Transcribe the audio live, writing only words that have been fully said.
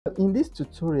In this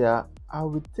tutorial, I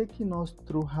will be taking us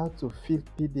through how to fill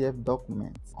PDF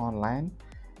documents online.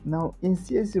 Now, in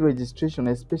CAC registration,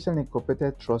 especially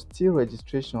incorporated trustee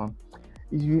registration,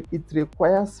 it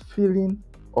requires filling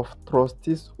of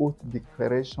trustees oath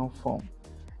declaration form.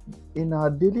 In our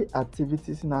daily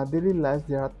activities, in our daily lives,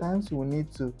 there are times we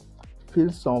need to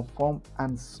fill some form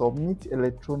and submit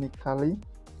electronically.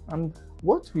 And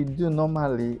what we do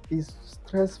normally is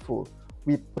stressful.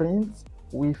 We print,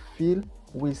 we fill,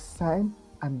 we sign,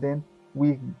 and then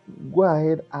we go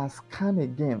ahead and scan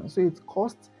again. So it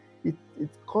costs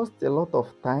a lot of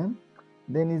time.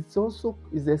 Then it's also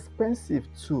is expensive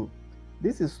too.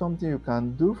 This is something you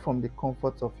can do from the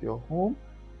comfort of your home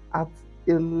at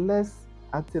a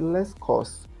less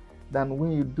cost than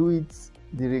when you do it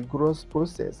the rigorous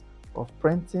process of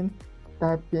printing,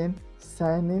 typing,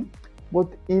 signing.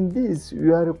 But in this,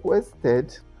 you are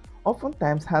requested.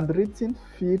 Oftentimes, handwritten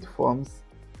field forms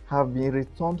have been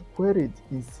returned queried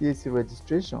in CAC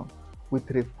registration with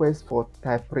request for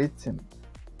typewritten.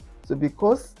 So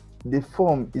because the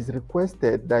form is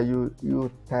requested that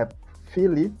you type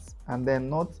fill it and then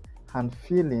not hand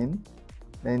filling,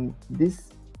 then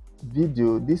this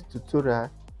tutorial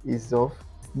is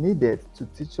needed to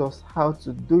teach us how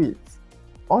to do it.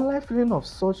 Online filling of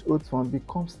such oath form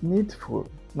becomes needful.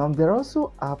 Now there are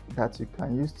also apps that you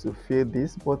can use to fill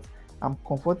this, but I'm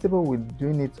comfortable with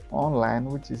doing it online,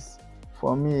 which is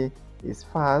for me is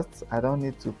fast. I don't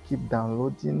need to keep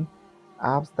downloading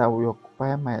apps that will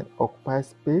occupy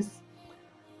space.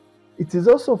 It is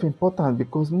also of importance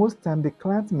because most time the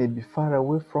client may be far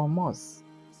away from us.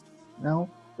 Now,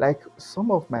 like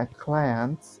some of my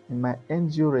clients in my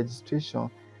NGO registration,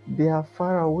 they are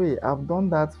far away. I've done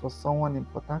that for someone in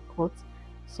Port Harcourt,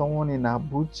 someone in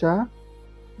Abuja.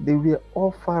 They were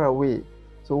all far away.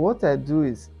 So what I do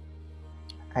is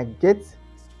I get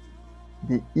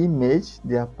the image,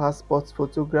 their passport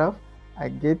photograph, I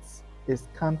get a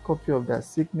scanned copy of their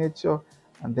signature,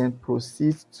 and then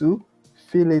proceed to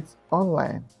fill it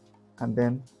online and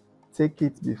then take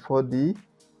it before the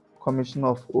Commissioner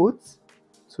of Oaths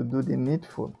to do the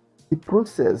needful. The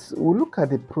process, we'll look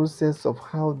at the process of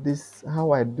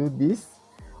how I do this.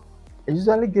 I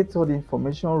usually get all the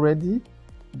information ready,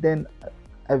 then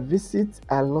I visit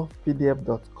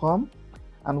ilovepdf.com,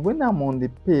 and when I'm on the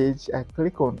page, I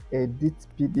click on edit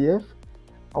PDF.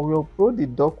 I will upload the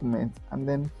document and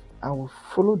then I will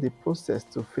follow the process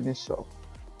to finish up.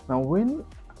 Now when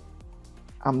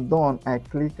I'm done, I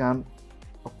click on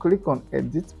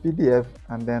edit PDF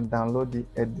and then download the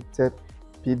edited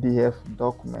PDF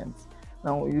documents.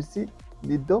 Now you see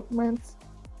the document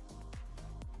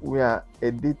we are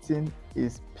editing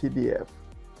is PDF.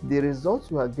 The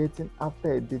result you are getting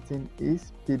after editing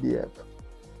is PDF.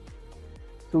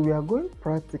 So we are going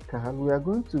practical. We are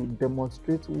going to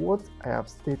demonstrate what I have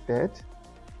stated.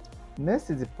 Next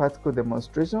is the practical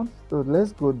demonstration. So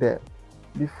let's go there.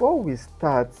 Before we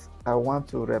start, I want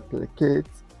to replicate.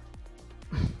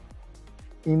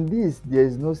 In this, there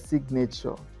is no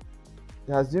signature.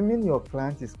 Assuming your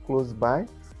client is close by,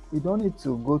 you don't need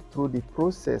to go through the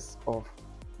process of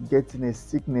getting a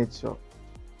signature.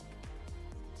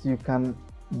 So you can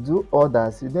do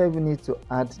others. You don't even need to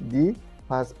add the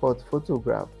passport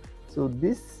photograph. So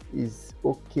this is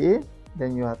okay.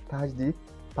 Then you attach the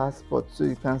passport. So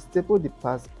you can staple the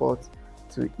passport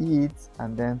to it,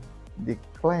 and then the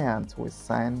client will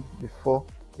sign before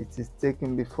it is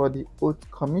taken before the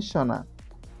oath commissioner.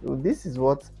 So this is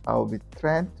what I'll be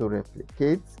trying to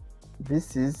replicate.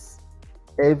 This is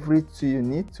every tool you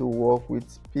need to work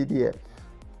with PDF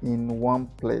in one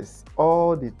place.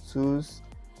 All the tools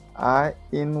are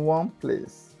in one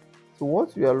place. So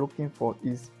what we are looking for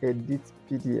is edit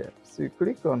PDF. So you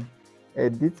click on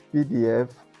edit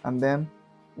PDF, and then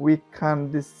we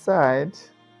can decide,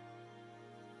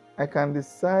 I can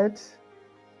decide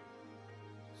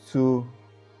to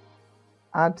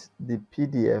add the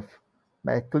PDF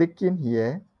by clicking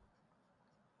here.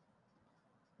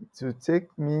 It will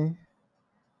take me,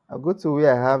 I'll go to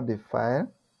where I have the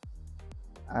file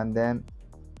and then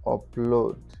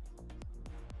upload.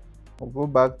 I'll go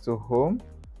back to home,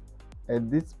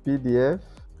 edit PDF.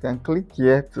 You can click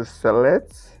here to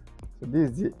select. So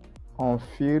this is the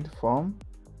unfilled form.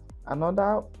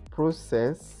 Another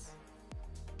process,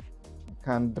 you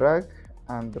can drag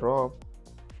and drop.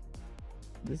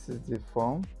 This is the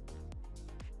form.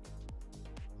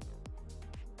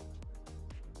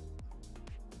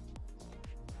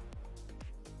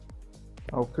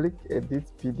 I'll click edit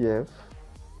PDF,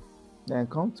 then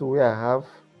come to where I have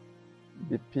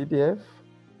the PDF,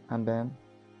 and then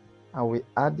I will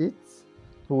add it.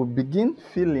 We'll begin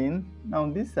filling. Now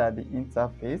these are the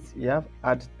interface. We have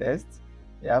add text,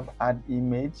 You have add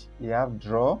image, you have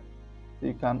draw. So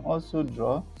you can also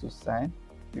draw to sign.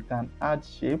 You can add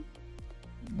shape.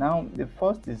 Now the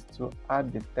first is to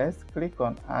add the text. Click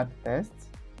on add text.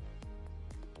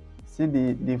 See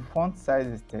the font size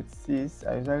is 36.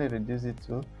 I usually reduce it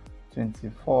to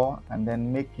 24 and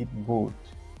then make it bold.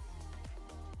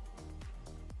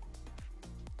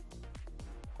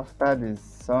 After the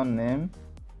surname,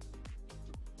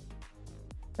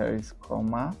 there is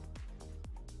comma.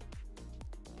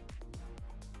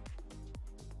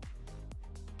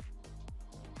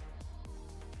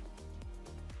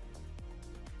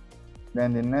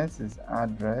 Then the next is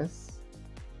address.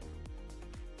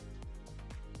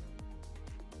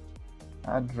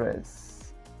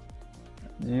 Address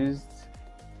used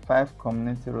 5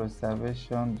 Community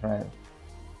Reservation Drive.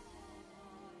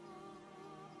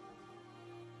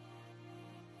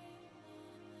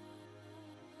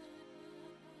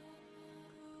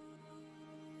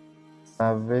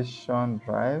 Reservation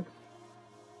Drive.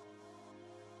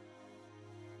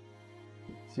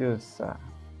 Tiosa.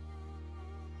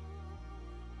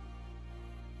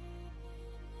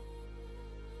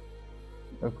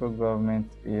 Local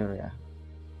government area.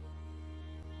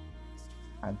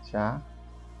 Aja,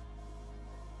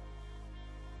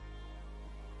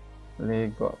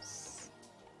 Lagos.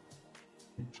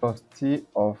 Trustee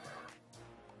of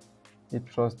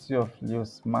Leo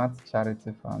Smart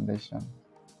Charity Foundation.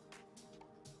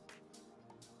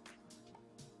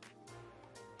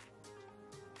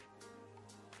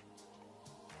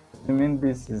 Assuming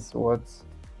this is what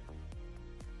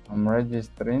I'm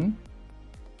registering,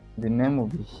 the name will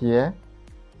be here.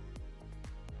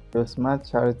 Leo Smart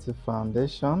Charity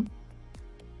Foundation.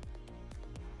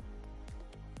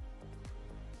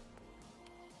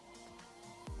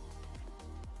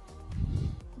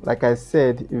 Like I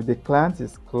said, if the client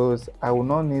is closed, I will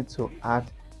not need to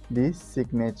add the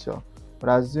signature. But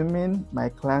assuming my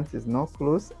client is not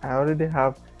closed, I already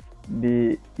have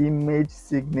the image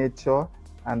signature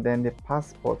and then the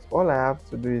passport. All I have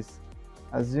to do is,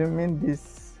 assuming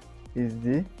this is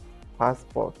the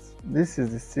passport, this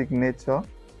is the signature.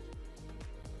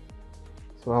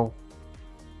 So I'll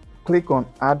click on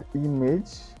add image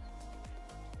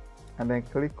and then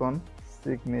click on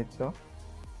signature.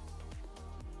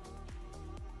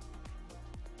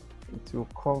 It will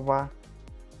cover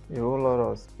a whole lot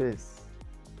of space.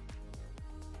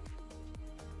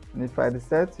 And if I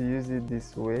decide to use it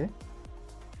this way,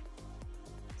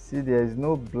 see there is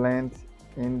no blend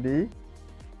in the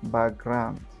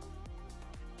background.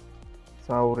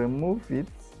 So I will remove it.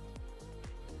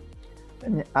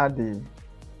 Let me add the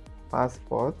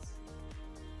passport.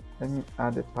 Let me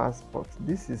add the passport.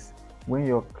 This is when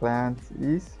your client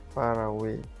is far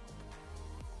away.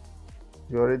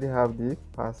 You already have the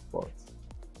passport.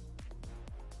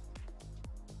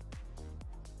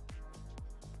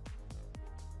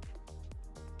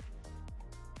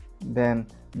 Then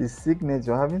the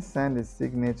signature, having signed the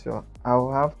signature, I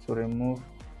will have to remove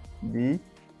the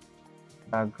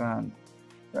background.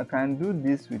 I can do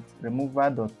this with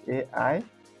remover.ai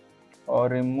or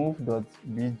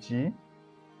remove.bg.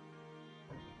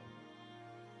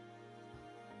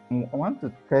 I want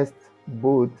to test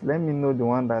both. Let me know the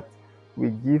one that will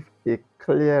give a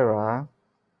clearer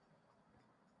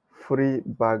free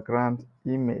background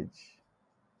image.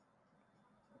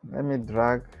 Let me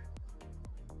drag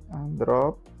and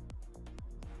drop.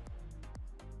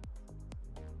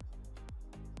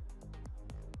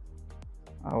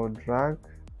 I will drag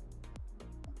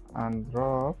and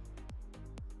drop.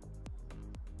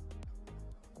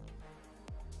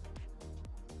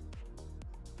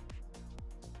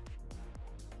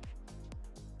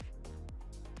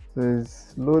 So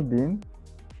it's loading.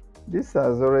 This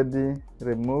has already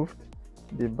removed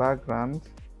the background.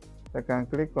 I can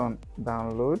click on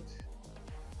download.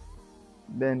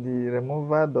 Then the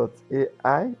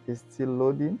remover.ai is still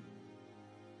loading.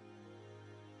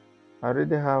 I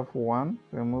already have one,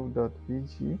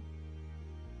 remove.bg.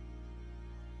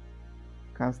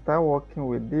 Can start working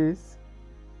with this.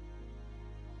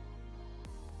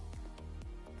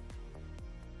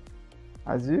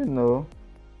 As you know,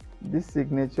 this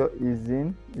signature is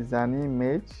an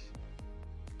image.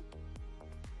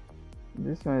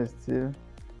 This one is still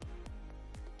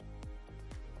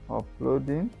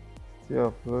uploading.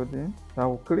 So I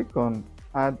will click on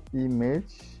add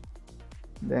image,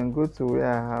 then go to where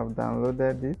I have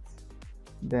downloaded it,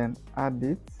 then add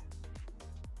it.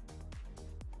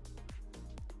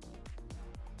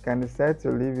 I can decide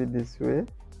to leave it this way,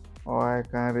 or I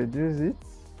can reduce it,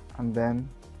 and then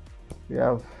we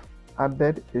have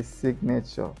added a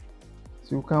signature.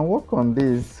 So you can work on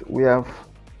this. We have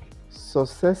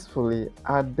successfully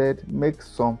make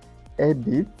some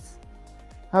edits.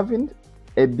 Having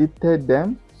edited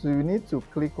them, so you need to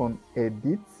click on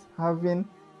edit. Having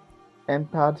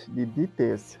entered the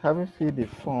details, having filled the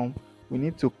form, we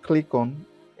need to click on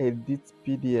edit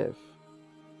PDF.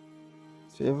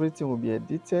 So everything will be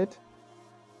edited.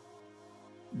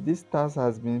 This task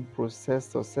has been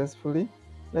processed successfully.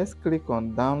 Let's click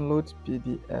on download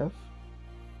PDF.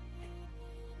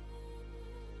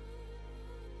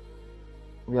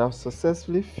 We have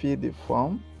successfully filled the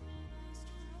form,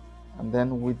 and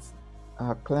then with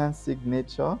our client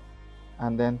signature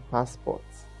and then passport.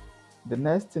 The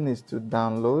next thing is to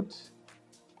download.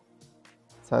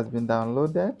 It has been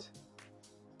downloaded,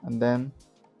 and then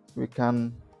we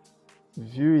can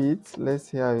view it. Let's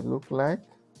see how it looks like.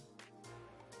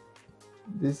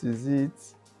 This is it.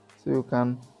 So you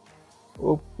can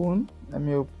open. Let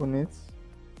me open it.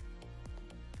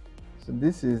 So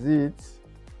this is it.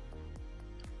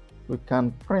 We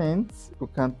can print. We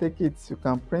can take it. You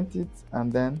can print it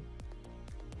and then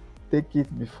take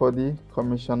it before the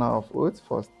commissioner of oath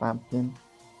for stamping.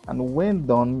 And when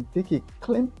done, take a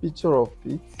clean picture of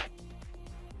it.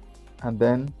 And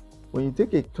then when you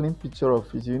take a clean picture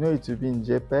of it, you know it will be in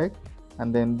JPEG,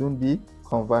 and then do the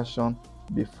conversion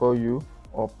before you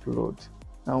upload.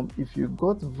 Now, if you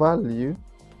got value,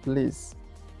 please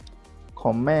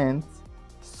comment,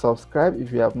 subscribe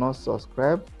if you have not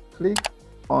subscribed, click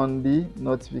on the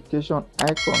notification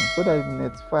icon so that you'll be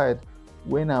notified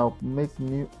when I make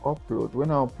new upload.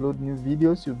 When I upload new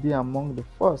videos, you'll be among the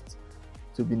first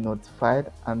to be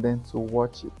notified and then to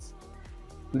watch it.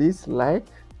 Please like,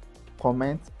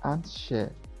 comment and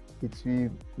share. It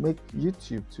will make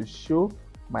YouTube to show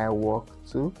my work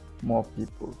to more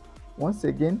people. Once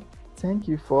again, thank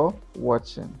you for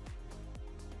watching.